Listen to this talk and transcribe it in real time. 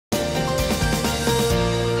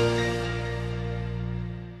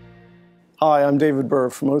Hi, I'm David Burr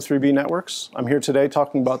from O3B Networks. I'm here today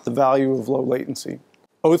talking about the value of low latency.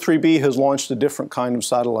 O3B has launched a different kind of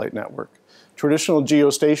satellite network. Traditional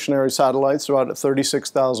geostationary satellites are out at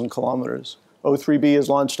 36,000 kilometers. O3B has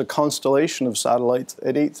launched a constellation of satellites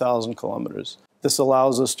at 8,000 kilometers. This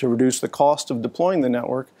allows us to reduce the cost of deploying the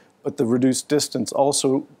network, but the reduced distance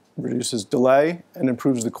also reduces delay and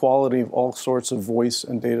improves the quality of all sorts of voice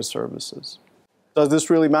and data services. Does this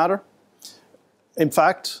really matter? In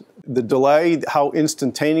fact, the delay, how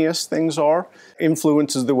instantaneous things are,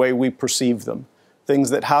 influences the way we perceive them. Things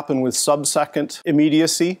that happen with sub-second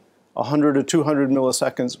immediacy, 100 or 200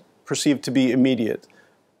 milliseconds, perceived to be immediate.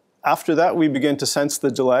 After that, we begin to sense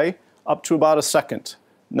the delay up to about a second.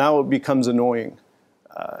 Now it becomes annoying.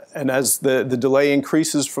 And as the delay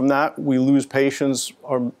increases from that, we lose patience,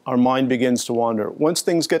 our mind begins to wander. Once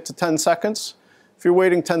things get to 10 seconds, if you're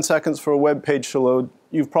waiting 10 seconds for a web page to load,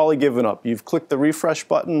 you've probably given up. You've clicked the refresh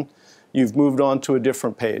button, you've moved on to a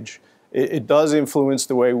different page. It does influence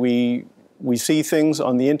the way we see things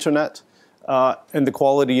on the internet and the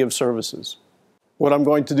quality of services. What I'm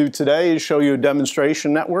going to do today is show you a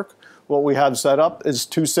demonstration network. What we have set up is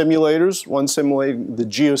two simulators, one simulating the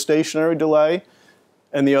geostationary delay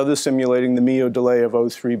and the other simulating the MEO delay of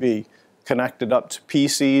O3B, connected up to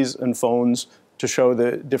PCs and phones to show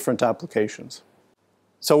the different applications.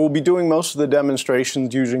 So we'll be doing most of the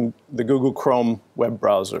demonstrations using the Google Chrome web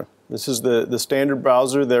browser. This is the standard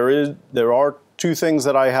browser. There are two things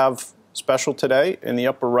that I have special today. In the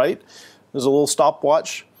upper right, there's a little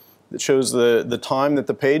stopwatch that shows the time that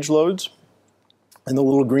the page loads. And the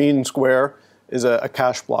little green square is a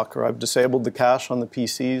cache blocker. I've disabled the cache on the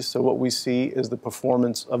PCs, so what we see is the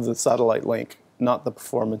performance of the satellite link, not the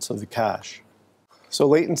performance of the cache. So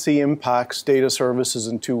latency impacts data services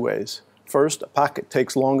in two ways. First, a packet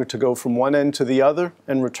takes longer to go from one end to the other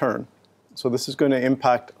and return. So this is going to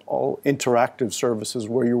impact all interactive services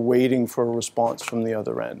where you're waiting for a response from the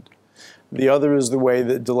other end. The other is the way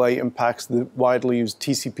that delay impacts the widely used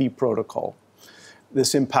TCP protocol.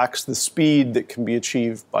 This impacts the speed that can be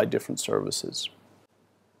achieved by different services.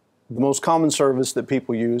 The most common service that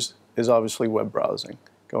people use is obviously web browsing,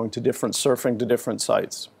 surfing to different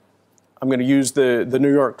sites. I'm going to use the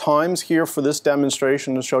New York Times here for this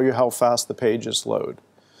demonstration to show you how fast the pages load.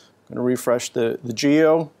 I'm going to refresh the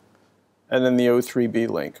geo and then the O3B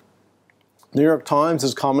link. New York Times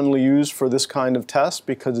is commonly used for this kind of test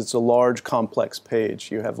because it's a large, complex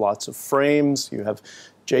page. You have lots of frames, you have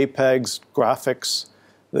JPEGs, graphics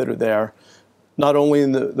that are there, not only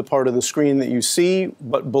in the part of the screen that you see,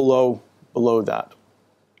 but below that.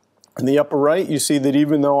 In the upper right, you see that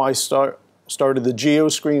even though I started the geo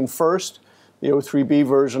screen first, the O3B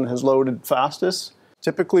version has loaded fastest.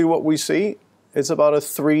 Typically what we see is about it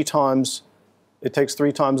takes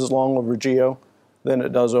 3 times as long over geo than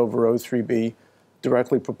it does over O3B,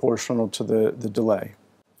 directly proportional to the delay.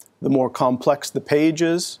 The more complex the page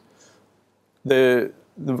is, the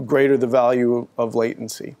greater the value of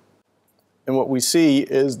latency. And what we see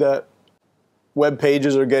is that web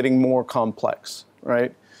pages are getting more complex,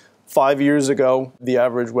 right? 5 years ago, the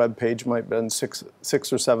average web page might have been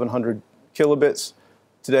 600 or 700 kilobits.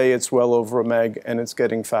 Today, it's well over a meg, and it's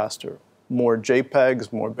getting faster. More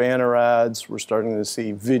JPEGs, more banner ads. We're starting to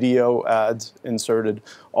see video ads inserted.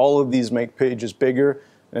 All of these make pages bigger,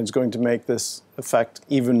 and it's going to make this effect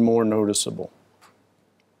even more noticeable.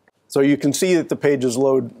 So you can see that the pages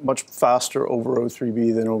load much faster over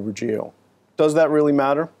O3B than over geo. Does that really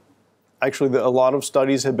matter? Actually, a lot of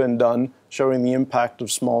studies have been done showing the impact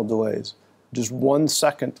of small delays. Just 1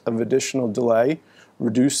 second of additional delay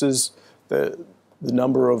reduces the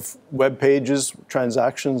number of web pages,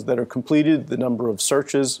 transactions that are completed, the number of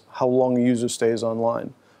searches, how long a user stays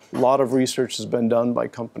online. A lot of research has been done by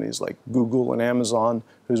companies like Google and Amazon,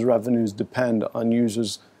 whose revenues depend on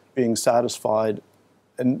users being satisfied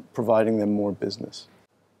and providing them more business.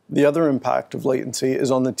 The other impact of latency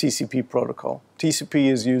is on the TCP protocol.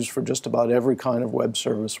 TCP is used for just about every kind of web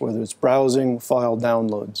service, whether it's browsing, file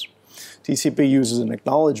downloads. TCP uses an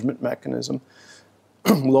acknowledgement mechanism.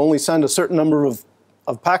 Will only send a certain number of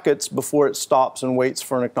packets before it stops and waits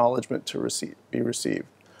for an acknowledgement to be received.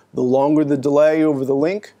 The longer the delay over the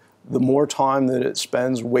link, the more time that it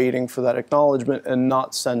spends waiting for that acknowledgement and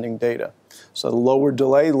not sending data. So the lower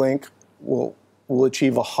delay link will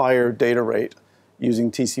achieve a higher data rate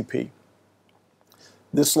using TCP.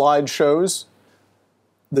 This slide shows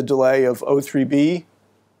the delay of O3B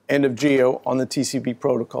and of geo on the TCP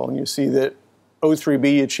protocol. And you see that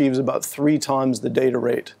O3B achieves about 3 times the data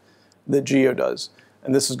rate that geo does.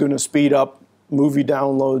 And this is going to speed up movie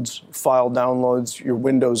downloads, file downloads, your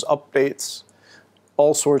Windows updates,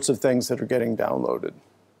 all sorts of things that are getting downloaded.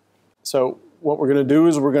 So what we're going to do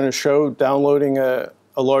is we're going to show downloading a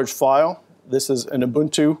large file. This is an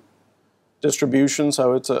Ubuntu distribution,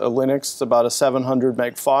 so it's a Linux. It's about a 700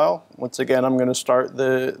 meg file. Once again, I'm going to start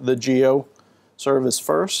the Geo service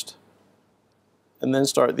first, and then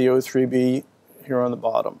start the O3B here on the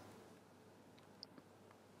bottom.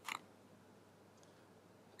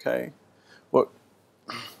 Okay. What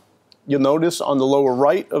you'll notice on the lower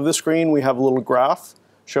right of the screen, we have a little graph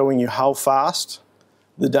showing you how fast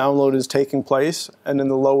the download is taking place, and in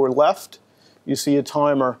the lower left, you see a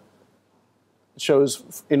timer. It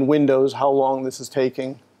shows in Windows how long this is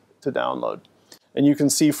taking to download. And you can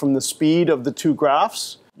see from the speed of the two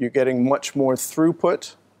graphs, you're getting much more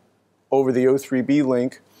throughput over the O3B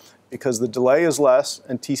link because the delay is less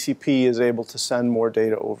and TCP is able to send more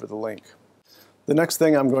data over the link. The next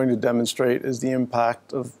thing I'm going to demonstrate is the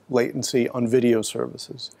impact of latency on video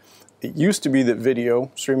services. It used to be that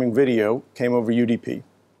streaming video came over UDP,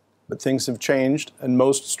 but things have changed and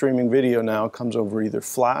most streaming video now comes over either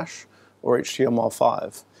Flash or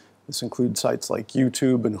HTML5. This includes sites like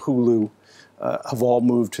YouTube and Hulu have all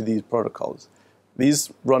moved to these protocols.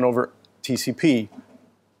 These run over TCP,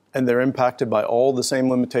 and they're impacted by all the same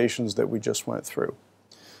limitations that we just went through.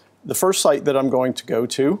 The first site that I'm going to go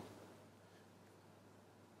to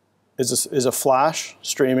is a Flash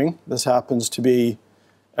streaming. This happens to be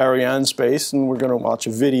Arianespace, and we're going to watch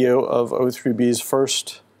a video of O3B's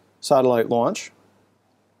first satellite launch.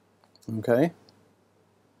 Okay.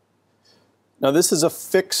 Now this is a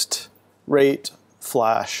fixed rate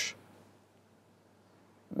Flash.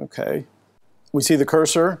 Okay. We see the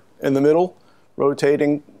cursor in the middle,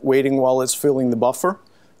 rotating, waiting while it's filling the buffer.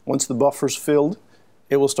 Once the buffer's filled,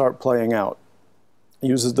 it will start playing out. It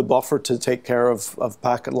uses the buffer to take care of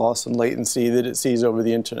packet loss and latency that it sees over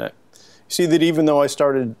the internet. You see that even though I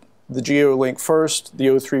started the Geo link first, the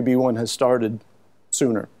O3B one has started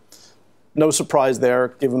sooner. No surprise there,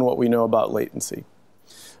 given what we know about latency.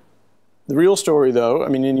 The real story, though, I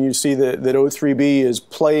mean, and you see that O3B is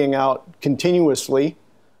playing out continuously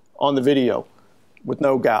on the video with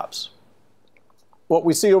no gaps. What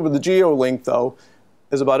we see over the Geo link, though,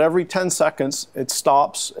 is about every 10 seconds it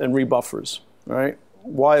stops and rebuffers, right?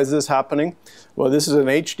 Why is this happening? Well, this is an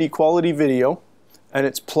HD quality video, and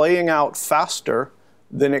it's playing out faster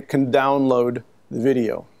than it can download the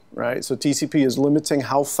video, right? So TCP is limiting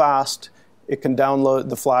how fast it can download,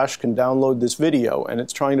 the Flash can download this video, and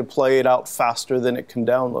it's trying to play it out faster than it can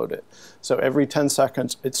download it. So every 10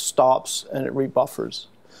 seconds it stops and it rebuffers,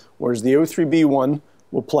 whereas the O3B one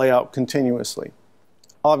will play out continuously.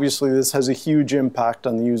 Obviously, this has a huge impact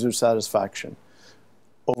on the user satisfaction.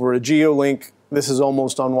 Over a Geo link, this is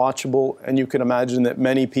almost unwatchable, and you can imagine that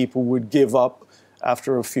many people would give up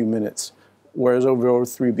after a few minutes, whereas over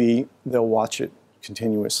O3B, they'll watch it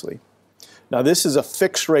continuously. Now, this is a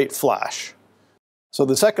fixed rate Flash. So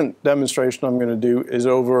the second demonstration I'm going to do is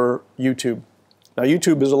over YouTube. Now,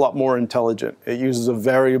 YouTube is a lot more intelligent. It uses a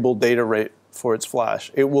variable data rate for its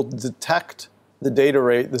Flash. It will detect the data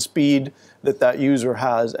rate, the speed that user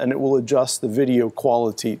has, and it will adjust the video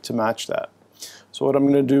quality to match that. So what I'm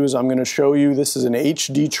going to do is I'm going to show you, this is an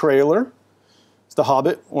HD trailer. It's The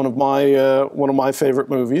Hobbit, one of my favorite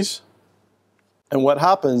movies. And what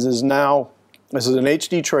happens is now, this is an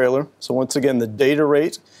HD trailer, so once again the data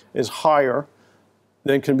rate is higher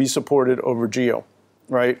than can be supported over Geo,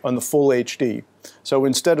 right, on the full HD. So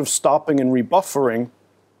instead of stopping and rebuffering,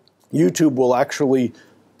 YouTube will actually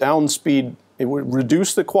downspeed, it will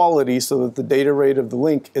reduce the quality so that the data rate of the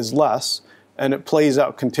link is less, and it plays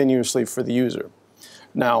out continuously for the user.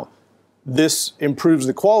 Now, this improves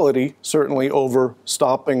the quality, certainly over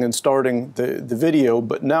stopping and starting the video,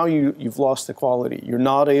 but now you've lost the quality. You're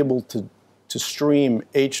not able to stream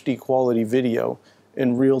HD quality video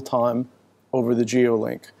in real time over the Geo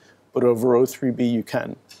link, but over O3B you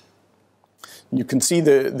can. You can see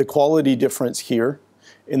the quality difference here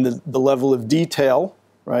in the level of detail,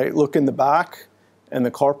 right? Look in the back and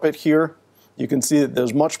the carpet here. You can see that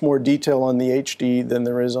there's much more detail on the HD than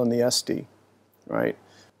there is on the SD, right?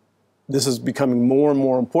 This is becoming more and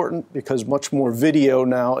more important because much more video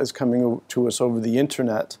now is coming to us over the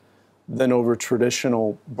internet than over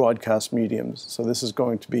traditional broadcast mediums. So this is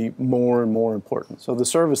going to be more and more important. So the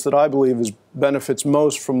service that I believe benefits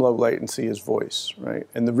most from low latency is voice, right?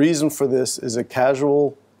 And the reason for this is a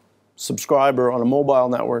casual subscriber on a mobile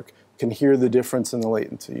network can hear the difference in the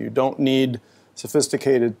latency. You don't need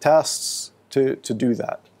sophisticated tests to do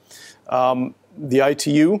that. The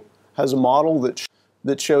ITU has a model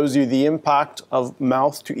that shows you the impact of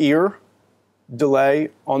mouth to ear delay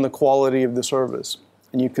on the quality of the service.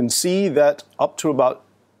 And you can see that up to about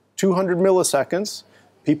 200 milliseconds,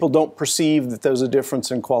 People don't perceive that there's a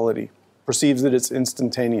difference in quality, perceives that it's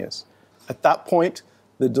instantaneous. At that point,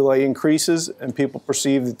 the delay increases and people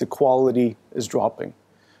perceive that the quality is dropping,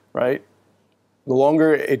 right? The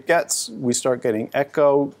longer it gets, we start getting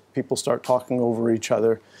echo, people start talking over each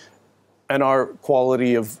other, and our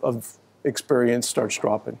quality of experience starts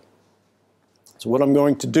dropping. So what I'm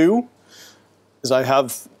going to do is I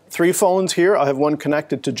have 3 phones here. I have one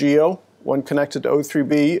connected to Geo, one connected to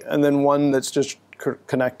O3B, and then one that's just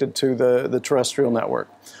connected to the terrestrial network.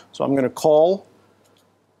 So I'm going to call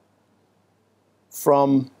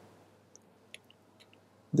from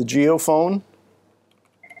the Geo phone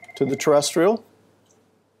to the terrestrial.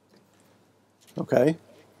 Okay.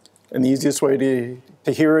 And the easiest way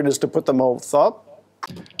to hear it is to put them both up.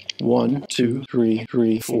 1, 2,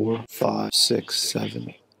 3, 4, 5, 6,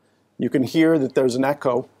 7. You can hear that there's an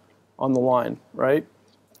echo on the line, right?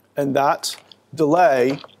 And that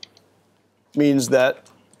delay means that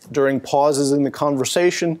during pauses in the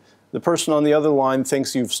conversation, the person on the other line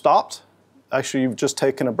thinks you've stopped. Actually, you've just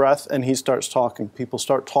taken a breath, and he starts talking. People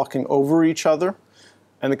start talking over each other,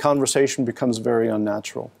 and the conversation becomes very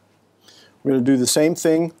unnatural. We're going to do the same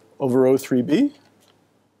thing over O3B.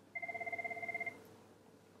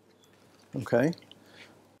 Okay.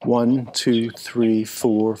 1, 2, 3,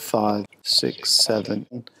 4, 5, 6,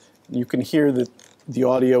 7. You can hear that the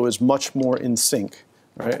audio is much more in sync,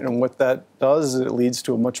 right? And what that does is it leads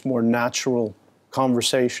to a much more natural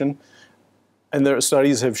conversation. And their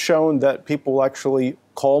studies have shown that people actually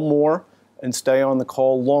call more and stay on the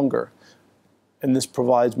call longer. And this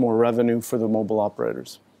provides more revenue for the mobile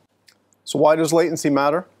operators. So why does latency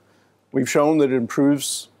matter? We've shown that it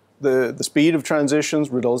improves the speed of transitions,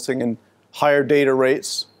 resulting in higher data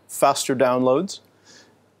rates, faster downloads.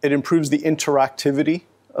 It improves the interactivity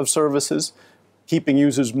of services, keeping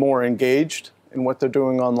users more engaged in what they're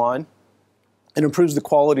doing online. It improves the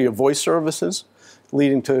quality of voice services,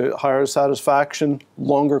 leading to higher satisfaction,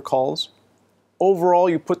 longer calls. Overall,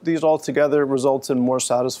 you put these all together, it results in more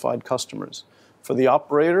satisfied customers. For the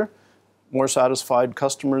operator, more satisfied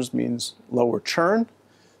customers means lower churn,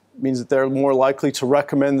 means that they're more likely to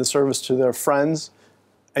recommend the service to their friends,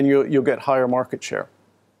 and you'll get higher market share.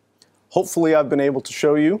 Hopefully, I've been able to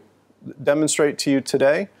show you, demonstrate to you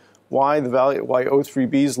today why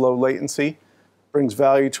O3B's low latency brings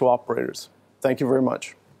value to operators. Thank you very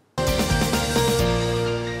much.